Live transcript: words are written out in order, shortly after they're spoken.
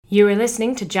You are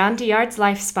listening to John Douillard's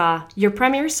Life Spa, your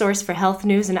premier source for health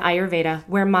news and Ayurveda,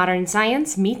 where modern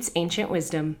science meets ancient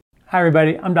wisdom. Hi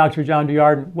everybody, I'm Dr. John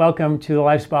Douillard. Welcome to the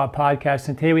Life Spa podcast.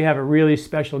 And today we have a really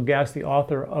special guest, the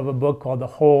author of a book called The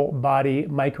Whole Body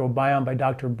Microbiome by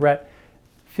Dr. Brett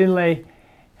Finlay.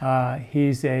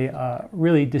 He's a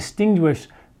really distinguished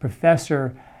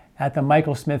professor at the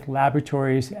Michael Smith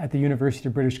Laboratories at the University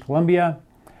of British Columbia.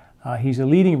 He's a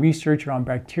leading researcher on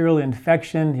bacterial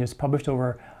infection. He has published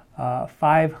over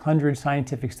 500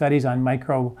 scientific studies on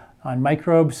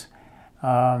microbes.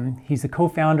 He's the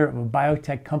co-founder of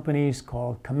biotech companies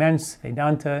called Commence,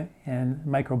 Vedanta, and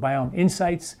Microbiome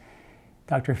Insights.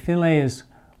 Dr. Finlay is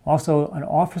also an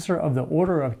officer of the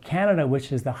Order of Canada,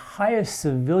 which is the highest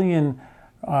Canadian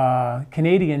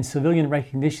civilian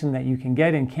recognition that you can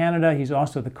get in Canada. He's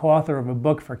also the co-author of a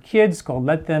book for kids called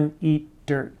Let Them Eat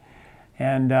Dirt.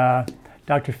 And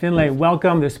Dr. Finlay,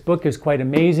 welcome. This book is quite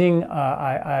amazing.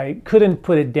 I couldn't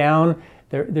put it down.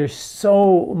 There's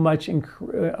so much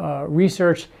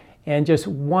research and just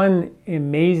one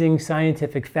amazing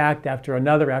scientific fact after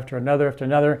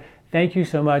another. Thank you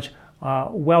so much.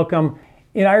 Welcome.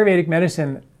 In Ayurvedic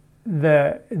medicine,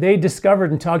 they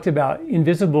discovered and talked about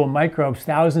invisible microbes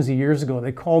thousands of years ago.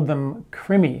 They called them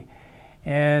krimi.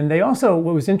 And they also,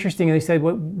 what was interesting, they said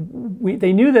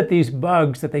they knew that these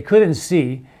bugs that they couldn't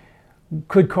see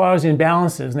could cause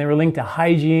imbalances, and they were linked to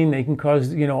hygiene. They can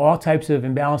cause, all types of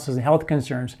imbalances and health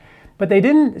concerns. But they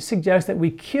didn't suggest that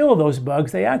we kill those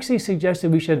bugs. They actually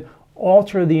suggested we should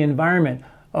alter the environment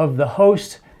of the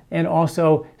host and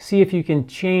also see if you can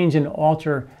change and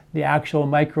alter the actual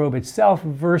microbe itself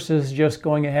versus just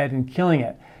going ahead and killing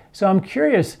it. So I'm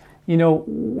curious,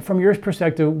 from your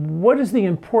perspective, what is the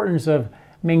importance of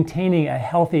maintaining a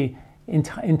healthy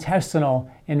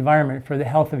intestinal environment for the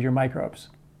health of your microbes?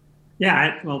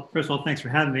 Yeah, well, first of all, thanks for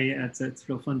having me. It's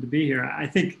real fun to be here. I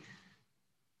think,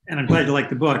 and I'm glad you like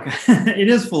the book. It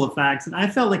is full of facts. And I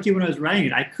felt like you when I was writing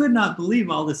it. I could not believe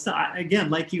all this stuff.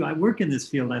 Again, like you, I work in this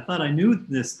field. I thought I knew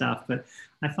this stuff, but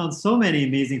I found so many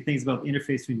amazing things about the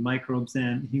interface between microbes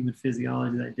and human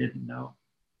physiology that I didn't know.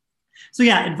 So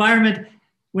yeah, environment.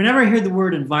 Whenever I hear the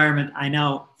word environment, I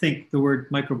now think the word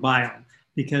microbiome,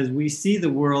 because we see the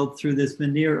world through this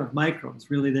veneer of microbes,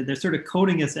 really, that they're sort of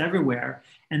coating us everywhere.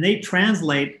 And they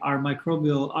translate our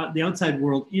microbial, the outside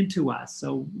world into us.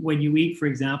 So when you eat, for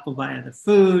example, via the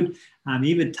food,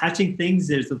 even touching things,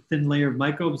 there's a thin layer of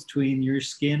microbes between your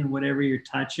skin and whatever you're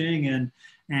touching.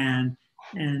 And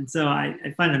so I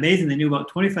find it amazing they knew about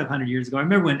 2,500 years ago. I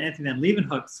remember when Anthony van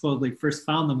Leeuwenhoek supposedly first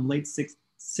found them in the late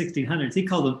 1600s, he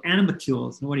called them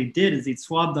animalcules. And what he did is he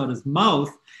swabbed out his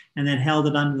mouth and then held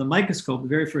it under the microscope, the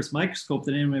very first microscope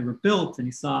that anyone ever built. And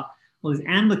he saw all these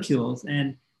animalcules.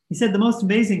 And he said the most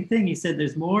amazing thing, he said,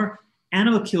 there's more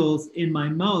animalcules in my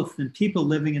mouth than people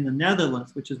living in the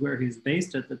Netherlands, which is where he was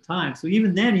based at the time. So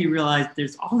even then he realized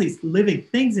there's all these living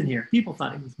things in here. People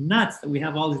thought it was nuts that we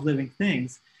have all these living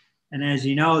things. And as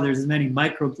you know, there's as many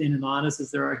microbes in and on us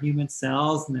as there are human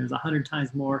cells, and there's 100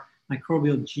 times more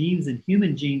microbial genes and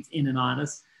human genes in and on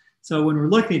us. So when we're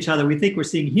looking at each other, we think we're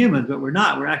seeing humans, but we're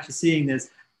not. We're actually seeing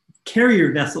this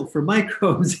carrier vessel for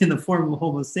microbes in the form of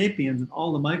Homo sapiens and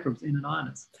all the microbes in and on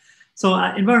us. So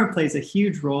environment plays a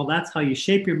huge role. That's how you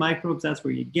shape your microbes. That's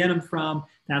where you get them from.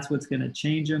 That's what's going to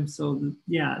change them. So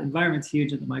yeah, environment's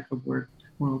huge in the microbe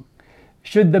world.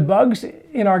 Should the bugs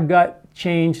in our gut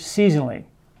change seasonally?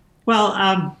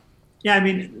 Well, yeah, I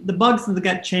mean, the bugs in the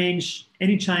gut change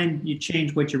anytime you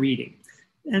change what you're eating.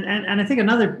 And I think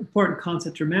another important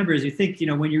concept to remember is you think,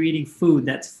 when you're eating food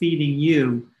that's feeding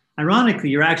you, ironically,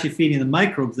 you're actually feeding the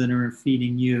microbes that are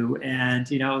feeding you. And,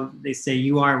 they say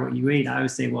you are what you eat. I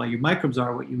always say, well, your microbes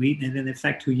are what you eat, and then they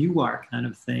affect who you are, kind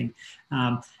of thing.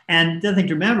 And the other thing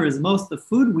to remember is most of the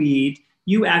food we eat,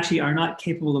 you actually are not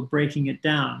capable of breaking it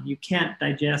down. You can't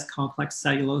digest complex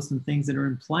cellulose and things that are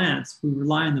in plants. We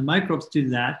rely on the microbes to do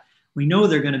that. We know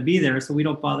they're going to be there, so we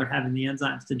don't bother having the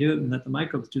enzymes to do it and let the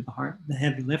microbes do the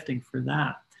heavy lifting for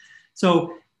that.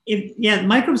 So,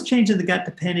 microbes change in the gut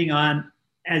depending on,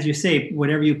 as you say,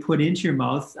 whatever you put into your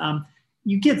mouth.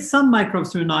 You get some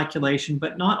microbes through inoculation,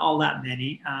 but not all that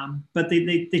many. But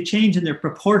they change in their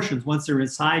proportions once they're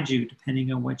inside you,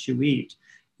 depending on what you eat.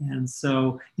 And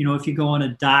so, if you go on a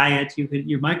diet,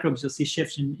 your microbes, you'll see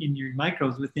shifts in your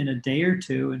microbes within a day or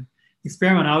two. And the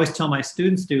experiment I always tell my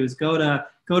students to is go to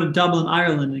Dublin,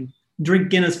 Ireland, and drink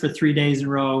Guinness for 3 days in a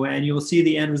row, and you will see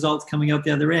the end results coming out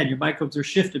the other end. Your microbes are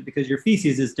shifted because your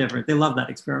feces is different. They love that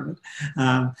experiment.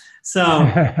 Yeah,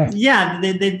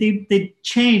 they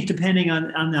change depending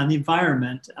on the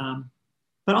environment.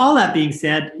 But all that being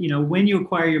said, when you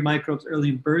acquire your microbes early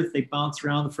in birth, they bounce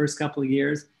around the first couple of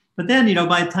years. But then,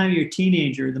 by the time you're a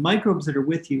teenager, the microbes that are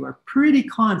with you are pretty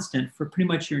constant for pretty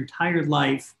much your entire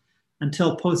life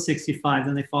until post 65.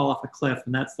 Then they fall off a cliff,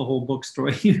 and that's the whole book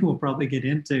story we'll probably get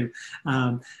into.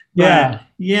 Then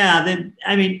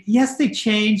yes, they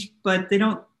change, but they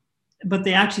don't. But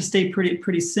they actually stay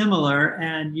pretty similar,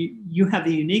 and you have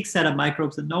a unique set of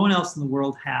microbes that no one else in the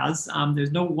world has.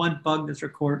 There's no one bug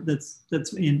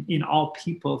that's in all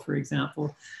people, for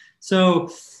example. So,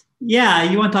 yeah,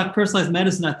 you want to talk personalized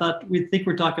medicine? We think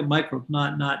we're talking microbes,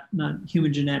 not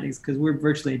human genetics, because we're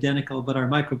virtually identical, but our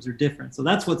microbes are different. So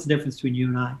that's what's the difference between you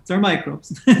and I. It's our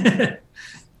microbes.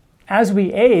 As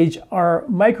we age, our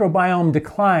microbiome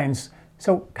declines.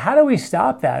 So how do we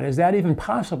stop that? Is that even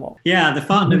possible? Yeah, the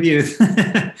fountain of youth.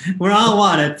 We're all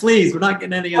wanted. Please, we're not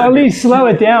getting any other. At least slow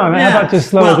it down. Yeah. How about just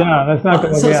slow it down? That's not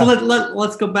going to So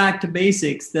let's go back to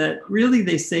basics. That really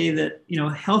they say that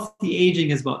healthy aging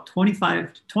is about 20 to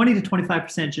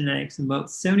 25% genetics and about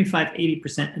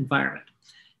 75-80% environment.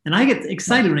 And I get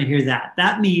excited when I hear that.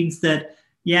 That means that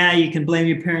you can blame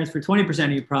your parents for 20%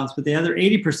 of your problems, but the other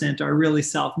 80% are really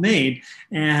self-made.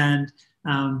 And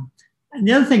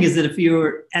the other thing is that if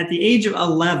you're at the age of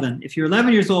 11, if you're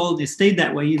 11 years old, you stayed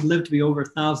that way, you'd live to be over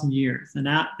 1,000 years. And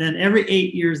then every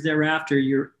 8 years thereafter,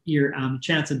 your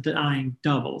chance of dying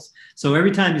doubles. So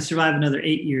every time you survive another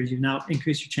 8 years, you've now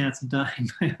increased your chance of dying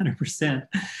by 100%.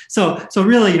 So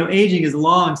really, aging is a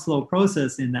long, slow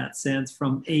process in that sense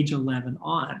from age 11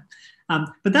 on.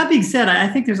 But that being said, I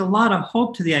think there's a lot of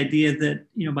hope to the idea that,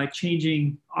 by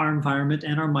changing our environment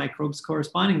and our microbes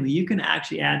correspondingly, you can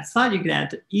actually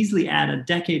easily add a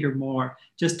decade or more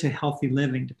just to healthy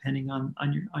living, depending on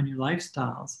your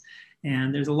lifestyles.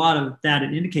 And there's a lot of data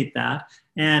to indicate that.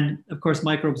 And of course,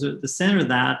 microbes are at the center of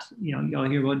that. You'll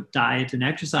hear about diet and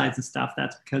exercise and stuff.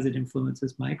 That's because it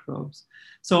influences microbes.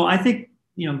 So I think,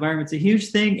 environment's a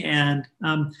huge thing. And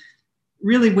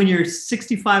really, when you're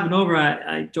 65 and over,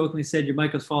 I jokingly said your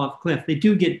microbes fall off a cliff. They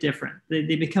do get different.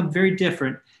 They become very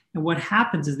different. And what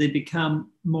happens is they become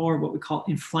more what we call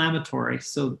inflammatory.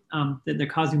 So that they're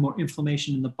causing more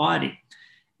inflammation in the body.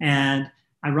 And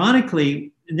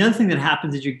ironically, the other thing that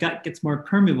happens is your gut gets more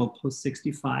permeable post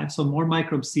 65. So more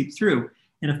microbes seep through.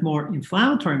 And if more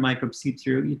inflammatory microbes seep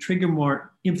through, you trigger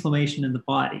more inflammation in the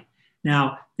body.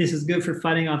 Now, this is good for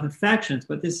fighting off infections,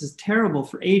 but this is terrible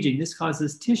for aging. This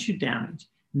causes tissue damage.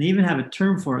 And they even have a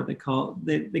term for it. They call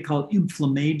it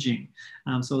inflammaging.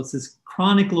 So it's this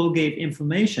chronic low-grade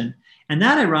inflammation. And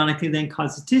that ironically then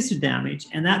causes tissue damage.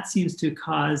 And that seems to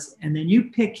cause, and then you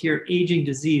pick your aging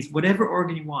disease, whatever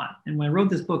organ you want. And when I wrote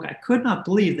this book, I could not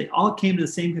believe they all came to the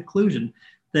same conclusion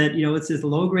that, it's this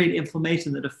low-grade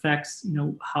inflammation that affects,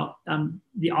 how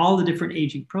all the different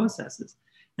aging processes.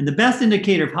 And the best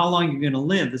indicator of how long you're going to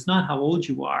live is not how old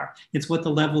you are. It's what the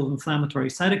level of inflammatory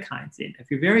cytokines is. If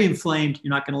you're very inflamed,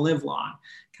 you're not going to live long,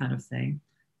 kind of thing.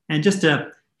 And just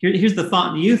here's the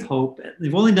thought in youth hope.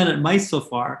 They've only done it in mice so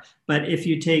far, but if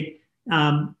you take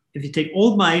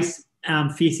old mice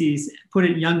feces, put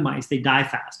it in young mice, they die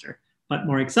faster. But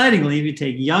more excitingly, if you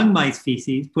take young mice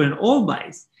feces, put in old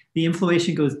mice, the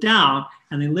inflammation goes down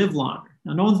and they live longer.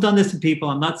 Now, no one's done this to people.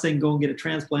 I'm not saying go and get a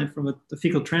transplant a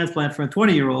fecal transplant from a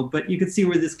 20-year-old, but you can see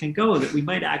where this can go, that we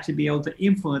might actually be able to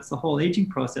influence the whole aging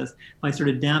process by sort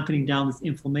of dampening down this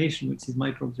inflammation, which these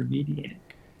microbes are mediating.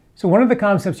 So one of the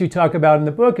concepts you talk about in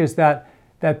the book is that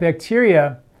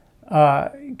bacteria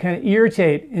can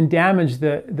irritate and damage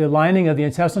the lining of the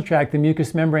intestinal tract, the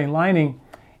mucous membrane lining.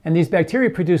 And these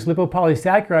bacteria produce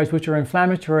lipopolysaccharides, which are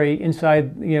inflammatory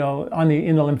inside,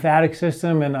 in the lymphatic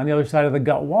system and on the other side of the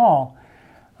gut wall.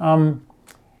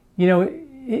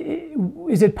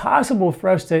 Is it possible for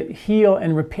us to heal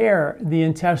and repair the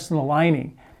intestinal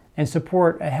lining and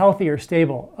support a healthier,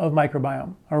 stable of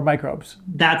microbiome or microbes?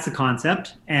 That's the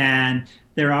concept. And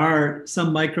there are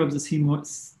some microbes that seem more,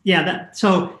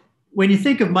 so when you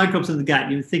think of microbes in the gut,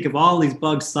 you think of all these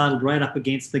bugs saddled right up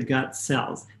against the gut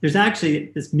cells. There's actually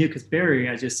this mucus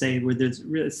barrier, as you say, where there's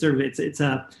really sort of, it's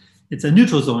a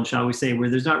neutral zone, shall we say, where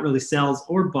there's not really cells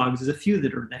or bugs. There's a few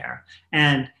that are there.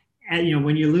 And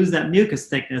when you lose that mucus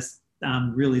thickness,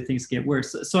 really things get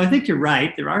worse. So I think you're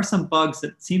right. There are some bugs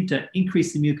that seem to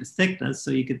increase the mucus thickness.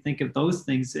 So you could think of those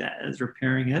things as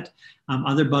repairing it.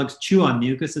 Other bugs chew on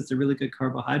mucus. It's a really good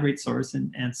carbohydrate source.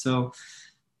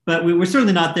 But we're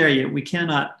certainly not there yet. We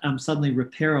cannot suddenly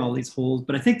repair all these holes.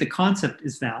 But I think the concept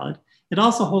is valid. It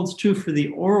also holds true for the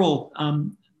oral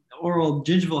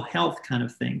gingival health kind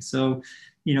of thing. So,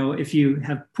 if you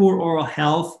have poor oral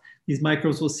health, these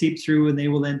microbes will seep through and they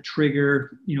will then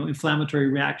trigger, inflammatory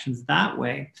reactions that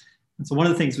way. And so one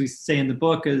of the things we say in the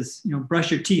book is,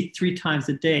 brush your teeth 3 times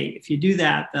a day. If you do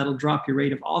that, that'll drop your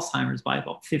rate of Alzheimer's by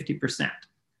about 50%.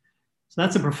 So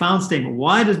that's a profound statement.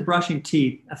 Why does brushing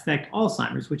teeth affect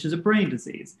Alzheimer's, which is a brain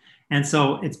disease? And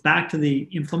so it's back to the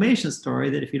inflammation story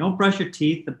that if you don't brush your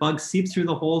teeth, the bugs seep through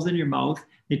the holes in your mouth.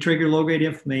 They trigger low-grade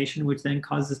inflammation, which then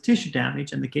causes tissue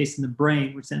damage, in the case in the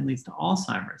brain, which then leads to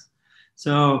Alzheimer's.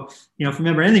 So, if you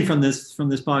remember anything from this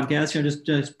podcast,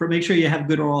 just make sure you have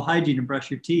good oral hygiene and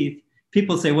brush your teeth.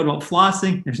 People say, what about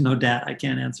flossing? There's no data. I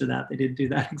can't answer that. They didn't do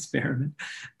that experiment.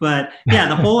 But yeah,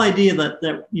 the whole idea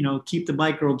that keep the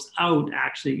microbes out,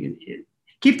 actually,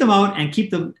 keep them out and keep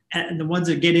them, and the ones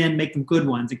that get in, make them good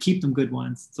ones and keep them good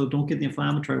ones. So don't get the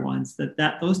inflammatory ones.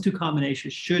 Those two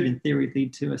combinations should, in theory,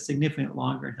 lead to a significant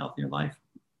longer and healthier life.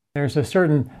 There's a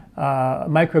certain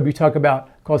microbe you talk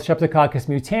about called Streptococcus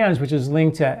mutans, which is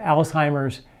linked to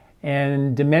Alzheimer's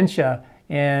and dementia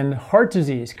and heart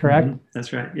disease, correct? Mm-hmm.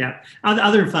 That's right, yeah.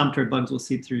 Other inflammatory bugs will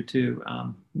seep through too.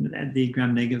 The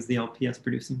gram-negatives, the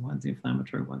LPS-producing ones, the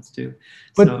inflammatory ones too.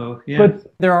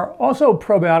 But there are also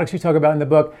probiotics you talk about in the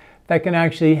book that can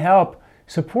actually help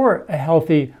support a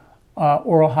healthy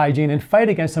oral hygiene and fight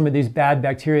against some of these bad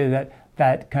bacteria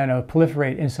that kind of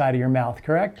proliferate inside of your mouth,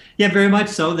 correct? Yeah, very much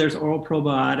so. There's oral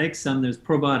probiotics. There's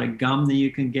probiotic gum that you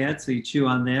can get. So you chew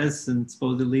on this and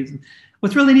supposedly leaves.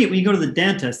 What's really neat, when you go to the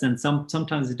dentist, and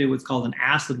sometimes they do what's called an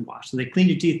acid wash. So they clean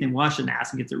your teeth and wash it in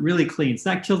acid, gets it really clean. So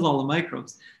that kills all the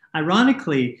microbes.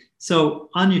 Ironically,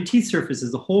 so on your teeth surface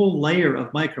is a whole layer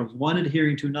of microbes, one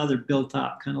adhering to another, built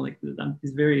up, kind of like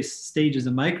these various stages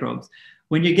of microbes.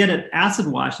 When you get an acid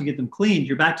wash and get them cleaned,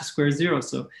 you're back to square zero.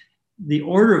 So the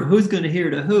order of who's going to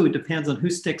adhere to who depends on who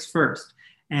sticks first.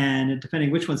 And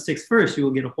depending which one sticks first, you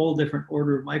will get a whole different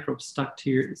order of microbes stuck to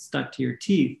your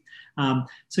teeth.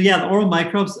 So yeah, the oral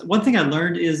microbes. One thing I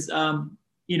learned is,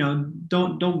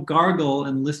 don't gargle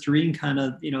and Listerine kind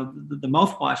of, the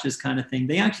mouthwashes kind of thing.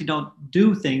 They actually don't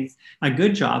do a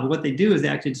good job. What they do is they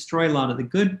actually destroy a lot of the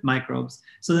good microbes.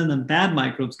 So then the bad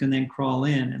microbes can then crawl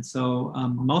in. And so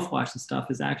mouthwash and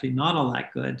stuff is actually not all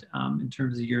that good in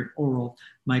terms of your oral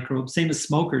microbes. Same as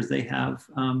smokers, they have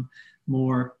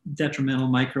more detrimental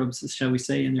microbes, shall we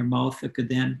say, in their mouth that could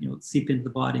then seep into the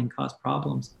body and cause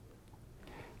problems.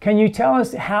 Can you tell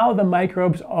us how the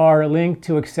microbes are linked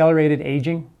to accelerated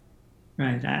aging?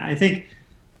 Right. I think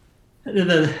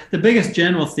the biggest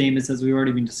general theme is, as we've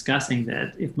already been discussing,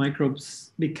 that if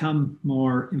microbes become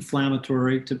more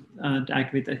inflammatory to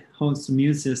activate the host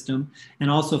immune system, and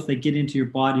also if they get into your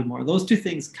body more, those two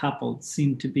things coupled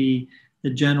seem to be the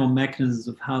general mechanisms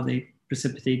of how they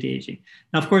precipitate aging.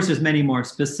 Now, of course, there's many more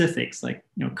specifics, like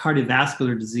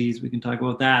cardiovascular disease. We can talk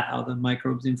about that, how the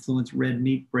microbes influence red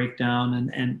meat breakdown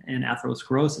and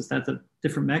atherosclerosis. That's a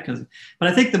different mechanism. But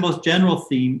I think the most general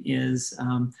theme is,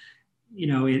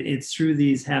 it's through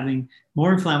these having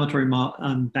more inflammatory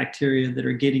bacteria that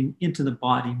are getting into the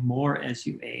body more as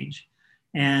you age.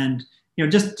 And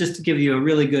just to give you a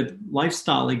really good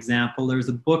lifestyle example, there's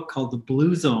a book called The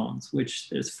Blue Zones,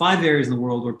 which there's 5 areas in the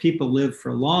world where people live for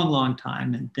a long, long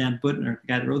time. And Dan Buettner, the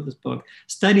guy that wrote this book,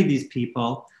 studied these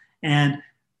people. And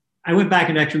I went back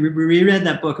and actually reread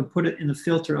that book and put it in the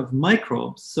filter of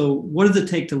microbes. So what does it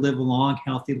take to live a long,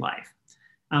 healthy life?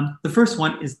 The first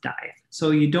one is diet.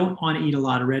 So you don't want to eat a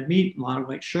lot of red meat, a lot of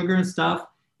white sugar and stuff.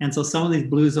 And so some of these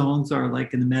blue zones are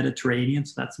like in the Mediterranean.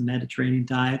 So that's a Mediterranean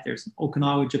diet. There's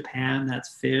Okinawa, Japan,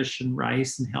 that's fish and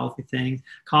rice and healthy things.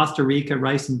 Costa Rica,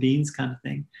 rice and beans kind of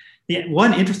thing.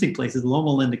 One interesting place is Loma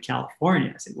Linda,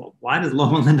 California. I say, well, why does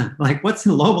Loma Linda, what's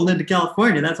in Loma Linda,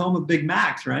 California? That's home of Big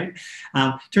Macs, right?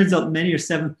 Turns out many are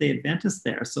Seventh-day Adventists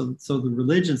there. So the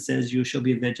religion says you shall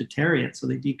be a vegetarian. So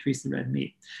they decrease the red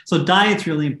meat. So diet's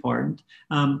really important.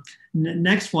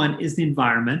 Next one is the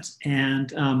environment.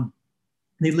 And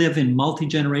they live in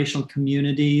multi-generational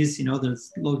communities.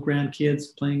 There's little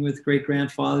grandkids playing with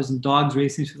great-grandfathers and dogs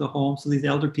racing through the home. So these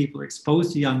elder people are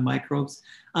exposed to young microbes.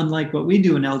 Unlike what we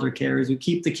do in elder care is we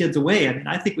keep the kids away. I mean,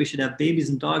 I think we should have babies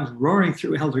and dogs roaring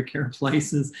through elder care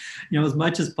places, as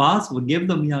much as possible. Give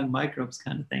them young microbes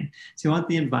kind of thing. So you want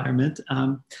the environment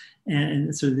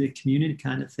and sort of the community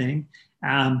kind of thing.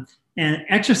 And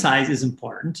exercise is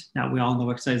important. Now, we all know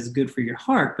exercise is good for your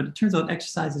heart, but it turns out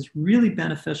exercise is really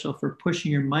beneficial for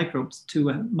pushing your microbes to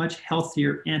a much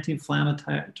healthier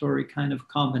anti-inflammatory kind of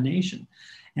combination.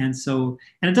 And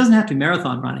it doesn't have to be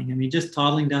marathon running. I mean, just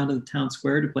toddling down to the town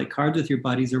square to play cards with your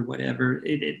buddies or whatever,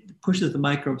 it pushes the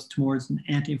microbes towards an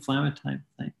anti-inflammatory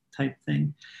type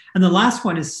thing. And the last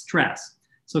one is stress.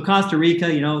 So Costa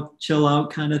Rica, chill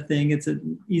out kind of thing. It's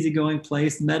an easygoing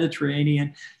place,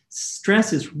 Mediterranean.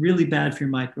 Stress is really bad for your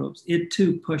microbes. It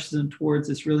too pushes them towards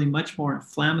this really much more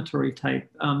inflammatory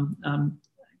type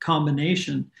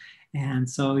combination. And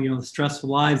so, the stressful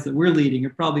lives that we're leading are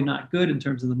probably not good in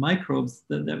terms of the microbes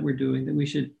that we're doing, that we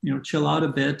should, chill out a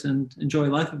bit and enjoy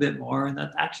life a bit more. And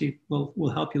that actually will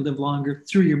help you live longer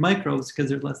through your microbes because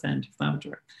they're less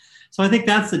anti-inflammatory. So I think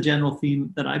that's the general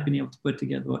theme that I've been able to put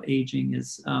together about aging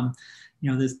is,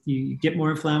 you get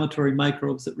more inflammatory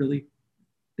microbes that really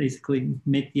basically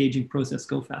make the aging process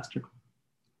go faster.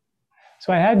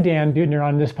 So I had Dan Buettner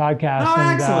on this podcast.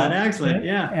 Oh, excellent,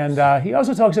 yeah. And he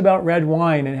also talks about red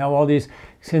wine and how all these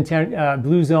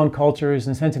blue zone cultures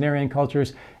and centenarian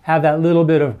cultures have that little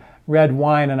bit of red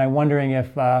wine. And I'm wondering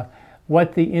if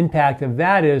what the impact of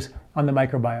that is on the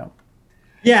microbiome.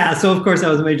 Yeah, so of course that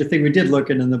was a major thing we did look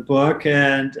at in the book.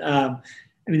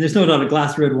 And there's no doubt a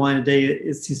glass of red wine a day,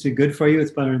 it seems to be good for you. It's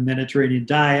part of a Mediterranean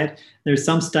diet. There's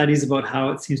some studies about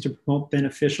how it seems to promote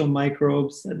beneficial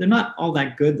microbes. They're not all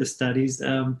that good, the studies.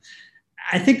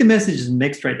 I think the message is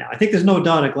mixed right now. I think there's no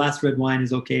doubt a glass of red wine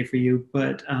is okay for you,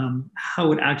 but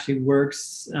how it actually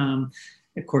works,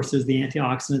 of course, there's the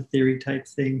antioxidant theory type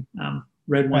thing.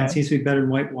 Red wine seems to be better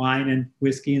than white wine, and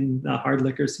whiskey and hard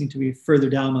liquors seem to be further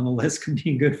down on the list of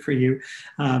being good for you.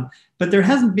 But there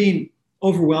hasn't been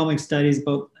overwhelming studies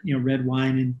about red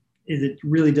wine and if it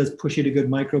really does push you to good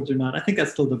microbes or not. I think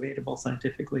that's still debatable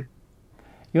scientifically.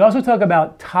 You also talk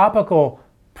about topical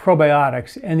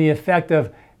probiotics and the effect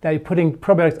of that putting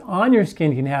probiotics on your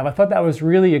skin can have. I thought that was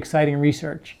really exciting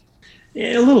research.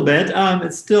 A little bit.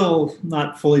 It's still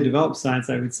not fully developed science,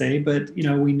 I would say, but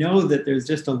we know that there's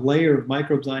just a layer of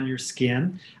microbes on your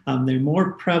skin. They're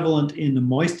more prevalent in the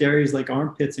moist areas like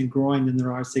armpits and groin than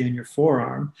there are, say, in your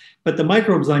forearm. But the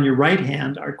microbes on your right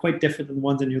hand are quite different than the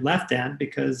ones on your left hand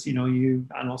because, you,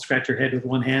 scratch your head with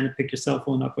one hand and pick your cell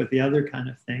phone up with the other kind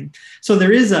of thing. So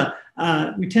there is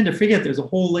we tend to forget there's a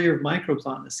whole layer of microbes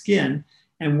on the skin.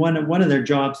 And one of their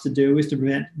jobs to do is to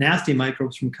prevent nasty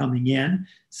microbes from coming in.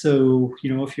 So,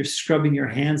 if you're scrubbing your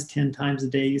hands 10 times a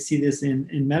day, you see this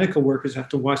in medical workers who have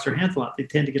to wash their hands a lot. They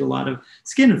tend to get a lot of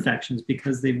skin infections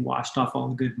because they've washed off all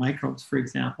the good microbes, for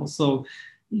example. So,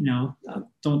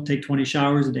 don't take 20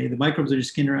 showers a day. The microbes on your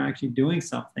skin are actually doing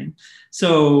something.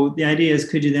 So the idea is,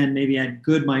 could you then maybe add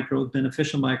good microbes,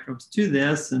 beneficial microbes to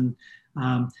this? And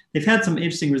they've had some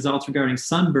interesting results regarding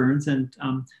sunburns, and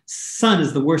sun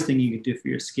is the worst thing you can do for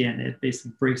your skin. It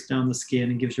basically breaks down the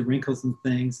skin and gives you wrinkles and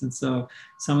things. And so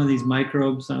some of these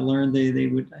microbes, I learned I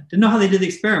didn't know how they did the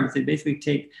experiments. They basically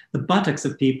take the buttocks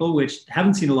of people, which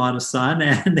haven't seen a lot of sun,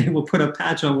 and they will put a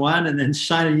patch on one and then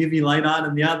shine a UV light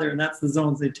on the other, and that's the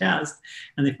zones they test.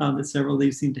 And they found that several of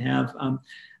these seem to have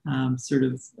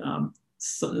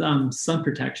sun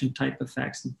protection type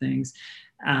effects and things.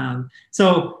 There's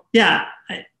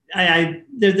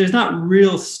not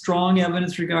real strong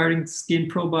evidence regarding skin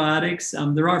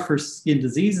probiotics. There are for skin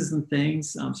diseases and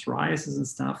things, psoriasis and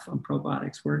stuff,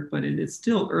 probiotics work, but it's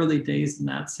still early days in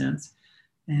that sense.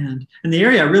 And the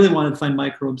area I really wanted to find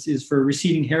microbes is for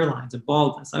receding hairlines and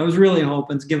baldness. I was really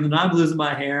hoping, given that I'm losing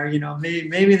my hair,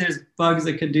 maybe there's bugs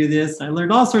that could do this. I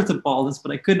learned all sorts of baldness, but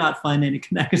I could not find any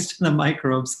connections to the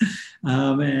microbes,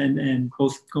 and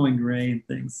both going gray and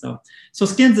things. So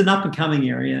skin's an up and coming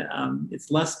area. It's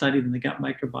less studied than the gut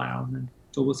microbiome, and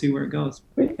so we'll see where it goes.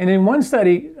 And in one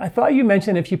study, I thought you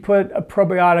mentioned if you put a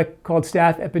probiotic called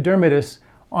Staph epidermidis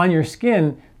on your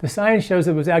skin, the science shows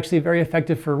it was actually very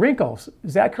effective for wrinkles.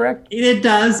 Is that correct? It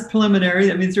does, preliminary.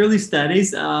 It's early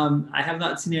studies. I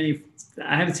haven't seen it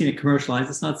commercialized.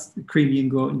 It's not cream you can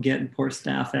go out and get and pour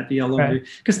Staph epi all over you.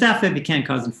 Because Staph epi can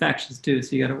cause infections too,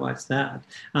 so you got to watch that.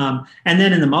 And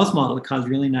then in the mouse model, it caused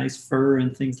really nice fur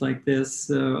and things like this,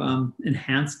 so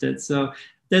enhanced it. So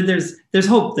there's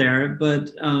hope there,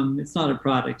 but it's not a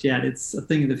product yet. It's a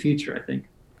thing of the future, I think.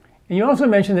 And you also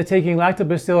mentioned that taking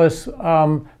Lactobacillus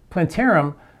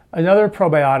plantarum, another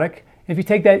probiotic, if you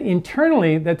take that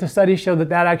internally, that the studies show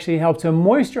that actually helps to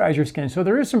moisturize your skin. So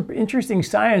there is some interesting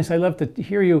science I'd love to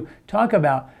hear you talk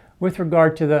about with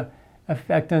regard to the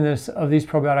effectiveness of these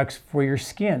probiotics for your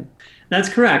skin. That's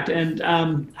correct. And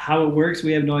how it works,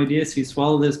 we have no idea. So you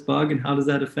swallow this bug, and how does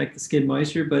that affect the skin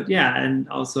moisture? But yeah, and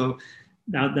also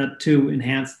that too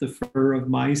enhance the fur of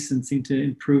mice and seem to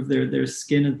improve their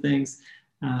skin and things.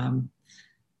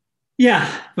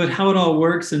 But how it all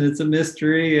works, and it's a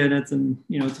mystery, and it's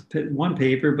one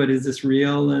paper, but is this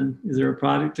real, and is there a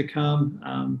product to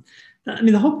come?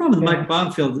 The whole problem with the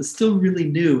microbiome field is still really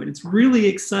new, and it's really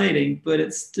exciting, but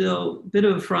it's still a bit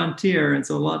of a frontier, and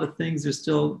so a lot of things are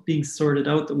still being sorted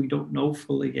out that we don't know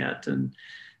fully yet.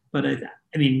 But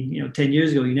 10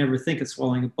 years ago, you never think of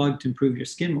swallowing a bug to improve your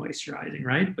skin moisturizing,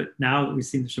 right? But now that we've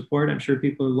seen the support, I'm sure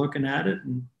people are looking at it,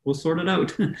 and we'll sort it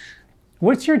out.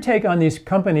 What's your take on these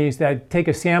companies that take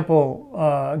a sample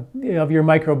of your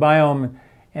microbiome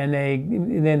and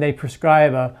then they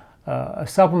prescribe a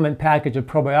supplement package of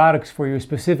probiotics for you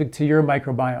specific to your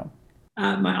microbiome?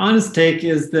 My honest take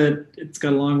is that it's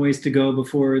got a long ways to go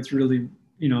before it's really,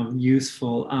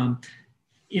 useful.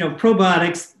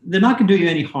 Probiotics, they're not going to do you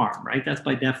any harm, right? That's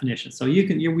by definition. So you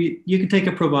can take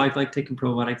a probiotic like taking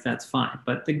probiotics, that's fine.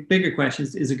 But the bigger question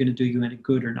is it going to do you any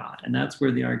good or not? And that's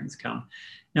where the arguments come.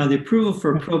 Now, the approval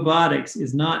for probiotics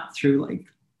is not through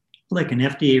like an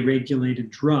FDA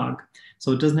regulated drug.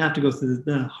 So it doesn't have to go through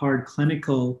the hard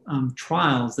clinical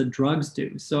trials that drugs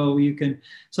do. So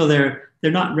they're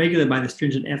not regulated by the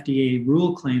stringent FDA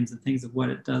rule claims and things of what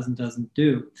it does and doesn't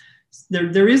do.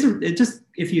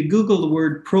 If you Google the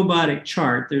word probiotic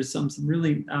chart, there's some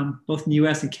really, both in the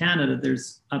US and Canada,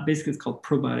 there's basically it's called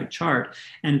probiotic chart.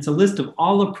 And it's a list of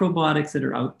all the probiotics that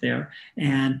are out there.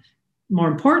 And more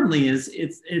importantly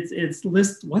it's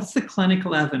list what's the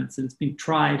clinical evidence that it's being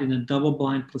tried in a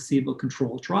double-blind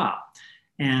placebo-controlled trial.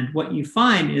 And what you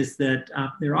find is that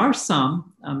there are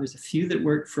there's a few that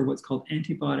work for what's called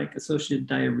antibiotic-associated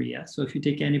diarrhea. So if you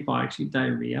take antibiotics, you get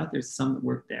diarrhea. There's some that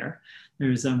work there.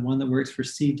 There's one that works for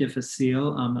C.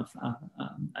 difficile,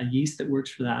 a yeast that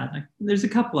works for that. There's a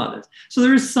couple others. So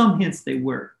there is some hints they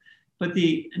work. But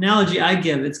the analogy I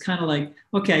give, it's kind of like,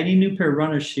 okay, I need a new pair of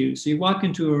runner shoes. So you walk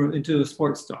into a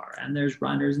sports store and there's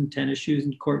runners and tennis shoes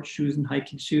and court shoes and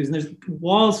hiking shoes. And there's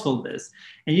walls full of this.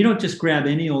 And you don't just grab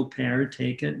any old pair,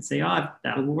 take it and say,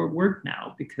 that'll work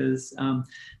now because,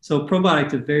 so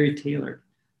probiotics are very tailored.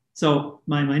 So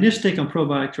my initial take on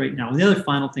probiotics right now, and the other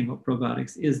final thing about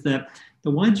probiotics is that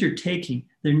the ones you're taking,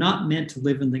 they're not meant to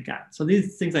live in the gut. So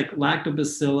these things like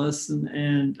lactobacillus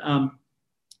and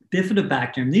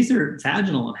bifidobacterium, these are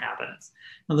vaginal inhabitants.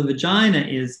 Now the vagina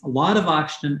is a lot of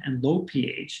oxygen and low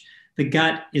pH. The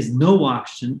gut is no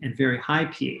oxygen and very high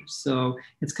pH. So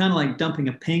it's kind of like dumping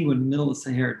a penguin in the middle of the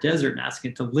Sahara Desert and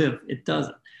asking it to live. It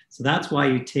doesn't. So that's why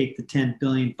you take the 10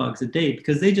 billion bugs a day,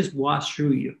 because they just wash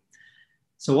through you.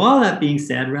 So all that being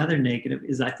said, rather negative,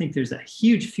 is I think there's a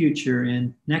huge future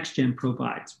in next-gen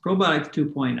probiotics. Probiotics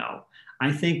 2.0.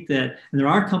 I think that, and there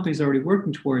are companies already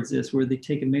working towards this, where they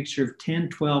take a mixture of 10,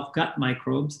 12 gut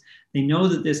microbes. They know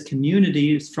that this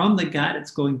community is from the gut, it's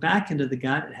going back into the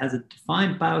gut, it has a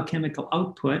defined biochemical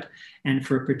output, and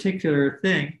for a particular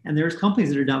thing. And there's companies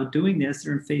that are now doing this,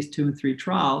 they're in phase 2 and 3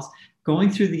 trials,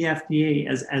 going through the FDA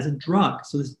as a drug.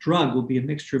 So this drug will be a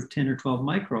mixture of 10 or 12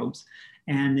 microbes,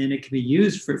 and then it can be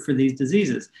used for these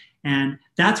diseases. And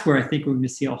that's where I think we're going to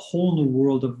see a whole new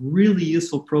world of really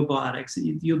useful probiotics.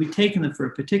 You'll be taking them for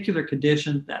a particular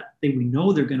condition that we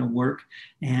know they're going to work.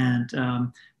 And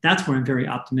that's where I'm very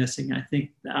optimistic. And I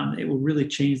think it will really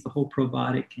change the whole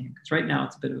probiotic game, because right now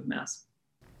it's a bit of a mess.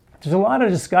 There's a lot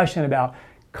of discussion about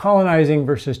colonizing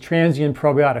versus transient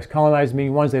probiotics. Colonizing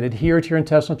being ones that adhere to your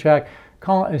intestinal tract,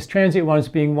 transient ones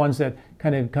being ones that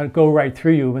kind of go right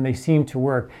through you when they seem to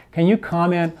work. Can you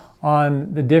comment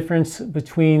on the difference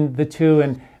between the two,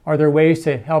 and are there ways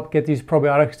to help get these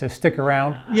probiotics to stick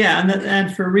around? Yeah,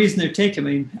 and for a reason they're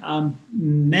taken.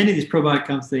 Many of these probiotic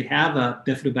companies, they have a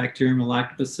bifidobacterium, a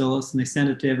lactobacillus, and they send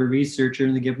it to every researcher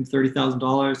and they give them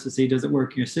 $30,000 to see does it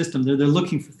work in your system. They're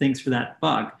looking for things for that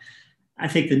bug. I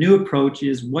think the new approach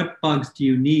is, what bugs do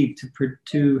you need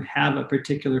to have a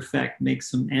particular effect? Make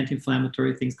some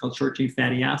anti-inflammatory things called short-chain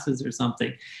fatty acids or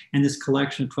something, and this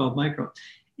collection of 12 microbes.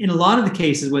 In a lot of the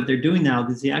cases, what they're doing now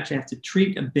is you actually have to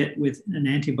treat a bit with an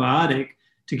antibiotic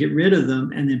to get rid of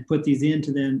them, and then put these in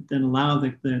to then allow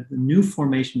the new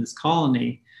formation of this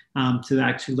colony to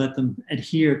actually let them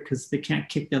adhere, because they can't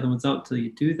kick the other ones out until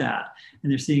you do that.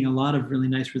 And they're seeing a lot of really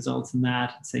nice results in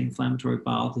that, say inflammatory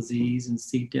bowel disease and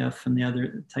C. diff and the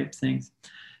other type things.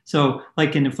 So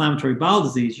like in inflammatory bowel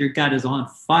disease, your gut is on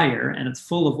fire and it's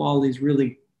full of all these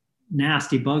really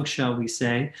nasty bugs, shall we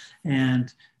say.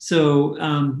 And so,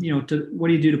 what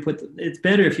do you do to it's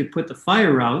better if you put the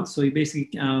fire out. So you basically,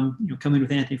 come in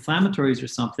with anti-inflammatories or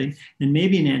something, and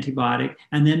maybe an antibiotic,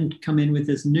 and then come in with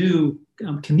this new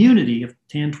community of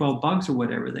 10, 12 bugs or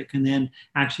whatever that can then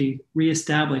actually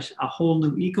reestablish a whole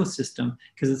new ecosystem,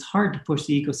 because it's hard to push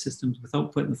the ecosystems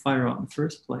without putting the fire out in the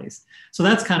first place. So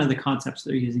that's kind of the concepts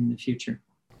they're using in the future.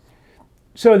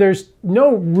 So there's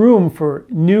no room for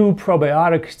new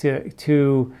probiotics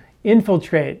to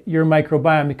infiltrate your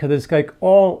microbiome, because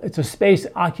it's a space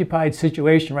occupied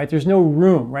situation, right? There's no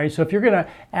room, right? So if you're going to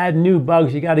add new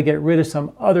bugs, you got to get rid of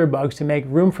some other bugs to make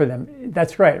room for them.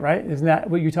 That's right? Isn't that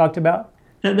what you talked about?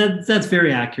 That's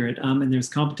very accurate. And there's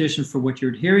competition for what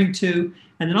you're adhering to.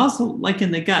 And then also, like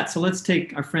in the gut, so let's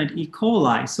take our friend E.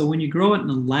 coli. So when you grow it in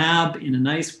a lab in a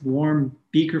nice warm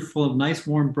beaker full of nice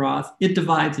warm broth, it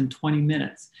divides in 20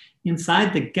 minutes.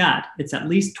 inside the gut, it's at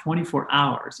least 24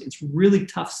 hours. It's really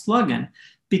tough slugging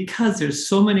because there's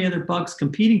so many other bugs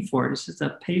competing for it. It's just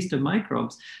a paste of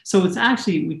microbes. So it's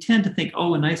actually, we tend to think,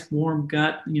 oh, a nice warm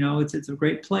gut, it's a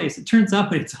great place. It turns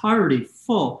out it's already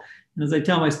full. And as I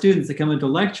tell my students that come into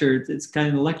lecture, it's kind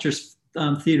of the lecture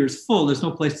theater's full. There's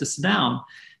no place to sit down.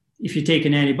 If you take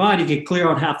an antibiotic, you clear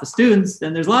out half the students,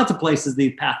 then there's lots of places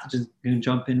these pathogens are going to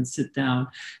jump in and sit down.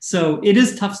 So it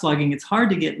is tough slugging. It's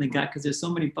hard to get in the gut because there's so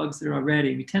many bugs there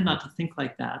already. We tend not to think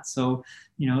like that. So,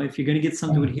 if you're going to get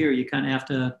some to adhere, you kind of have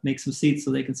to make some seats so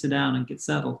they can sit down and get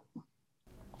settled.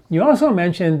 You also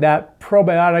mentioned that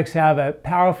probiotics have a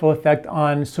powerful effect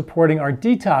on supporting our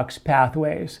detox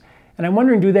pathways. And I'm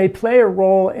wondering, do they play a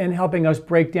role in helping us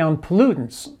break down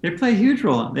pollutants? They play a huge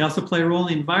role. They also play a role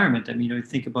in the environment. I mean, you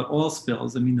think about oil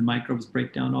spills. I mean, the microbes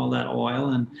break down all that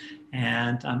oil.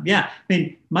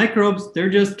 Microbes, they're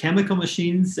just chemical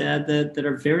machines that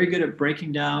are very good at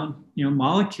breaking down,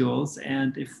 molecules.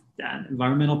 And if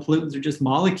environmental pollutants are just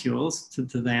molecules to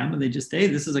them, and they just, hey,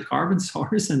 this is a carbon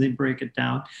source, and they break it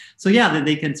down. So yeah,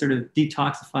 they can sort of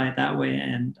detoxify it that way.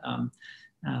 And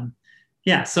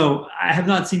so I have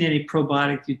not seen any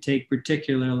probiotic you take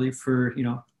particularly for,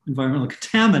 environmental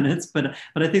contaminants, but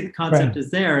I think the concept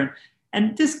is there.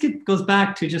 And this goes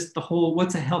back to just the whole,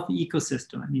 what's a healthy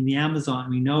ecosystem? I mean, the Amazon,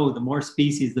 we know the more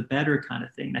species, the better kind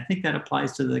of thing. And I think that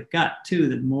applies to the gut too.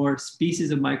 The more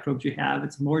species of microbes you have,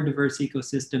 it's a more diverse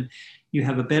ecosystem. You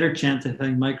have a better chance of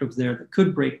having microbes there that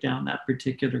could break down that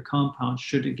particular compound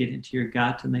should it get into your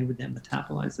gut, and they would then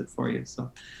metabolize it for you.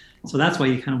 So that's why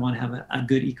you kind of want to have a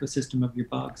good ecosystem of your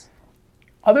bugs.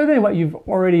 Other than what you've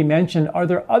already mentioned, are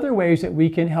there other ways that we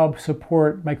can help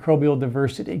support microbial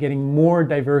diversity, getting more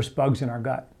diverse bugs in our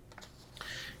gut?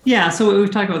 Yeah, so we've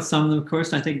talked about some of them, of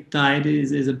course. I think diet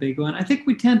is a big one. I think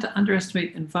we tend to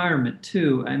underestimate environment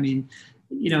too. I mean,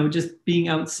 just being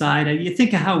outside. You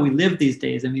think of how we live these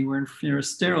days. I mean, we're in a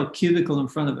sterile cubicle in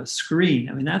front of a screen.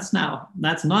 I mean, that's not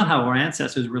how our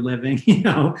ancestors were living.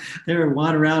 They were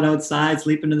wandering around outside,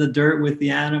 sleeping in the dirt with the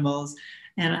animals.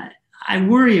 And I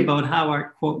worry about how our,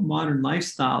 quote, modern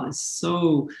lifestyle is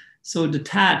so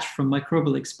detached from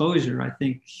microbial exposure. I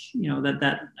think,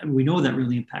 that we know that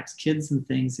really impacts kids and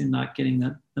things in not getting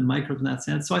the microbes in that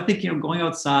sense. So I think, going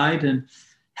outside and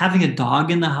having a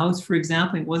dog in the house, for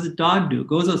example, what does a dog do? It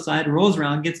goes outside, rolls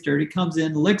around, gets dirty, comes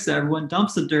in, licks everyone,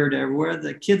 dumps the dirt everywhere.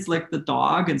 The kids lick the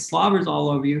dog and slobbers all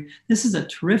over you. This is a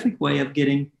terrific way of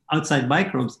getting outside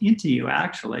microbes into you,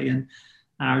 actually. And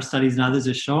our studies and others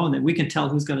have shown that we can tell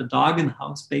who's got a dog in the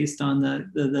house based on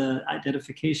the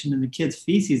identification in the kid's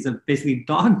feces of basically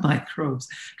dog microbes,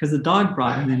 because the dog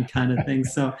brought them in, kind of thing.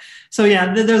 So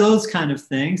yeah, there are those kind of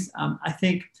things. I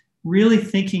think really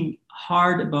thinking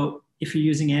hard about if you're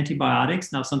using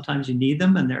antibiotics. Now, sometimes you need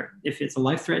them, and if it's a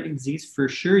life-threatening disease, for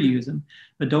sure use them,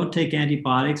 but don't take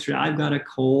antibiotics. I've got a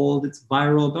cold, it's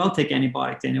viral, but I'll take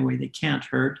antibiotics anyway. They can't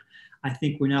hurt. I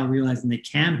think we're now realizing they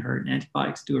can hurt, and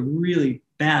antibiotics do a really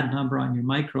bad number on your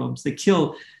microbes. They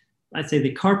kill, I'd say they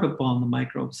carpet bomb the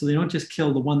microbes. So they don't just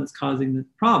kill the one that's causing the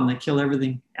problem, they kill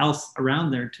everything else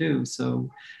around there too. So,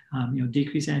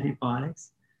 decrease antibiotics.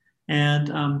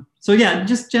 And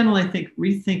just generally, I think,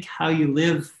 rethink how you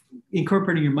live,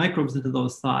 incorporating your microbes into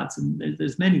those thoughts. And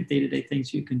there's many day-to-day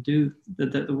things you can do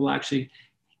that will actually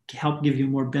help give you a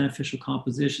more beneficial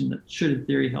composition that should, in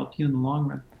theory, help you in the long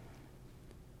run.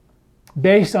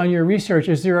 Based on your research,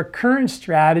 is there a current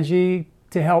strategy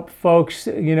to help folks,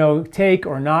 take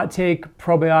or not take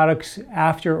probiotics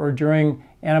after or during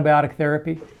antibiotic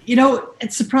therapy?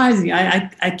 It's surprising.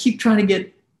 I keep trying to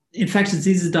get infectious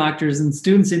diseases doctors and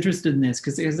students interested in this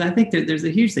because I think there's a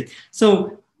huge thing.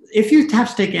 So if you have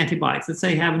to take antibiotics, let's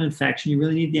say you have an infection, you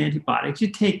really need the antibiotics, you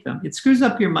take them. It screws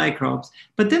up your microbes,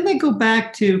 but then they go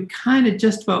back to kind of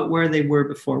just about where they were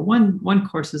before. One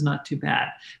course is not too bad,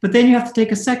 but then you have to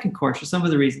take a second course for some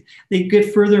other reason. They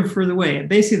get further and further away. And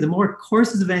basically, the more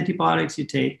courses of antibiotics you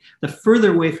take, the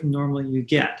further away from normal you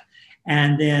get.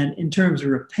 And then in terms of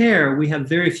repair, we have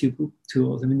very few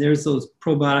tools. I mean, there's those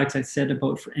probiotics I said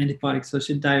about for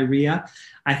antibiotic-associated diarrhea.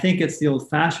 I think it's the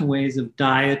old-fashioned ways of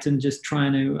diet and just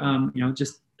trying to,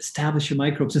 just establish your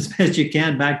microbes as best you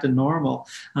can back to normal.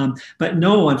 But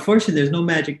no, unfortunately, there's no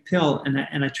magic pill.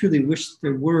 And I truly wish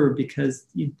there were, because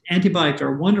antibiotics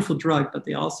are a wonderful drug, but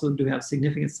they also do have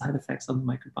significant side effects on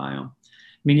the microbiome.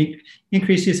 I mean,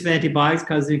 increased use of antibiotics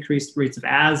causes increased rates of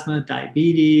asthma,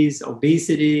 diabetes,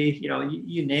 obesity,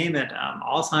 you name it.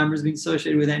 Alzheimer's being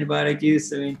associated with antibiotic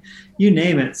use. I mean, you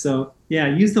name it. So yeah,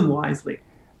 use them wisely.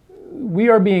 We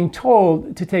are being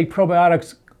told to take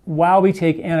probiotics while we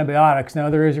take antibiotics. Now,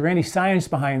 is there any science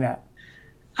behind that?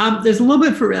 There's a little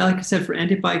bit for, like I said, for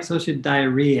antibiotic-associated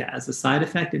diarrhea as a side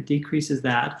effect. It decreases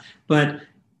that. But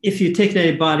if you take an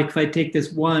antibiotic, if I take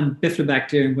this one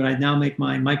bifidobacterium, would I now make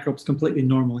my microbes completely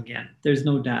normal again? There's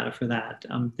no data for that.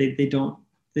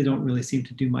 They don't really seem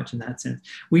to do much in that sense.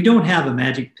 We don't have a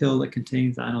magic pill that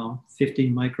contains, I don't know,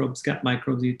 15 microbes, gut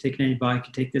microbes. You take an antibiotic,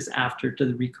 you take this after to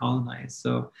recolonize.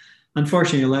 So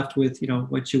unfortunately, you're left with,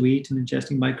 what you eat and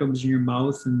ingesting microbes in your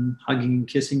mouth and hugging and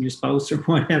kissing your spouse or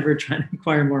whatever, trying to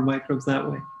acquire more microbes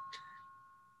that way.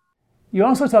 You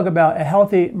also talk about a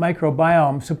healthy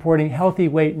microbiome supporting healthy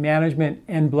weight management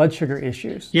and blood sugar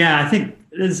issues. Yeah, I think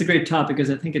this is a great topic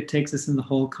because I think it takes us in the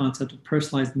whole concept of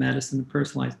personalized medicine and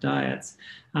personalized diets.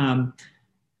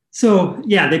 So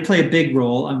yeah, they play a big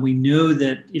role, and we know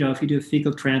that if you do a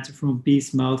fecal transfer from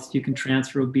obese mouse, you can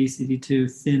transfer obesity to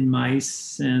thin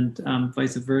mice, and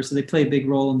vice versa. They play a big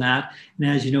role in that. And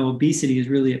as you know, obesity is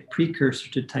really a precursor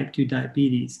to type 2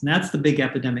 diabetes, and that's the big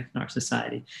epidemic in our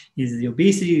society: is the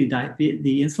obesity,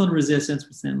 the insulin resistance,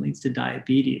 which then leads to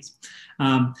diabetes.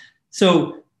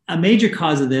 So a major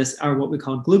cause of this are what we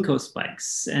call glucose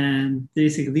spikes, and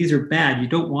basically these are bad. You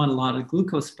don't want a lot of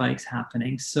glucose spikes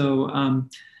happening. So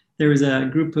there was a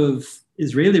group of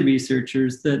Israeli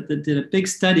researchers that did a big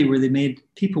study where they made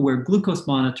people wear glucose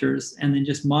monitors and then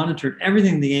just monitored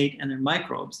everything they ate and their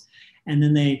microbes. And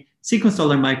then they sequenced all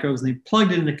their microbes and they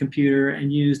plugged it in the computer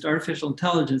and used artificial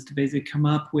intelligence to basically come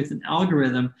up with an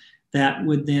algorithm that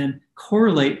would then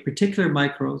correlate particular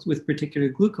microbes with particular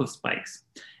glucose spikes.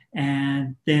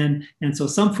 And so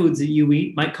some foods that you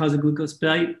eat might cause a glucose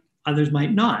spike, others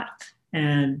might not.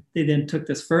 And they then took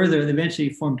this further. They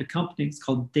eventually formed a company. It's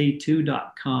called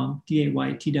Day2.com,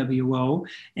 DAYTWO.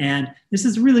 And this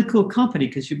is a really cool company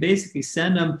because you basically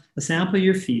send them a sample of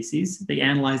your feces. They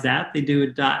analyze that. They do a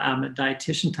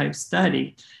dietitian type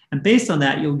study. And based on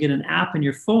that, you'll get an app on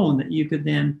your phone that you could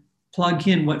then plug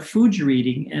in what food you're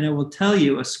eating, and it will tell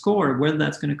you a score of whether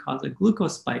that's going to cause a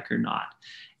glucose spike or not.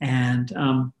 And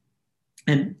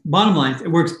bottom line,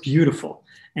 it works beautiful.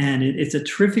 And it's a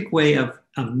terrific way of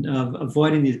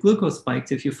avoiding these glucose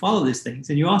spikes if you follow these things.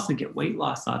 And you also get weight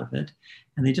loss out of it.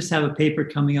 And they just have a paper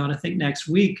coming out, I think, next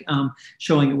week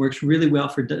showing it works really well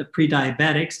for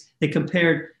pre-diabetics. They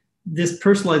compared this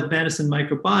personalized medicine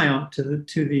microbiome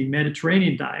to the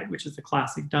Mediterranean diet, which is the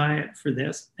classic diet for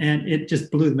this. And it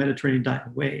just blew the Mediterranean diet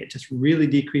away. It just really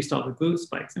decreased all the glucose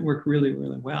spikes and worked really,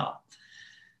 really well.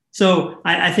 So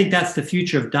I think that's the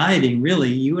future of dieting, really.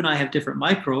 You and I have different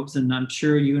microbes, and I'm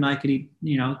sure you and I could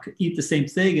eat the same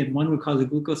thing, and one would cause a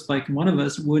glucose spike and one of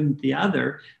us wouldn't the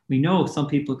other. We know some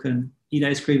people can eat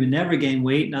ice cream and never gain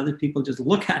weight, and other people just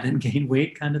look at it and gain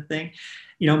weight kind of thing.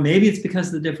 Maybe it's because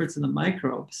of the difference in the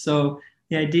microbes. So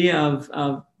the idea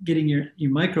of getting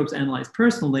your microbes analyzed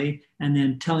personally and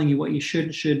then telling you what you should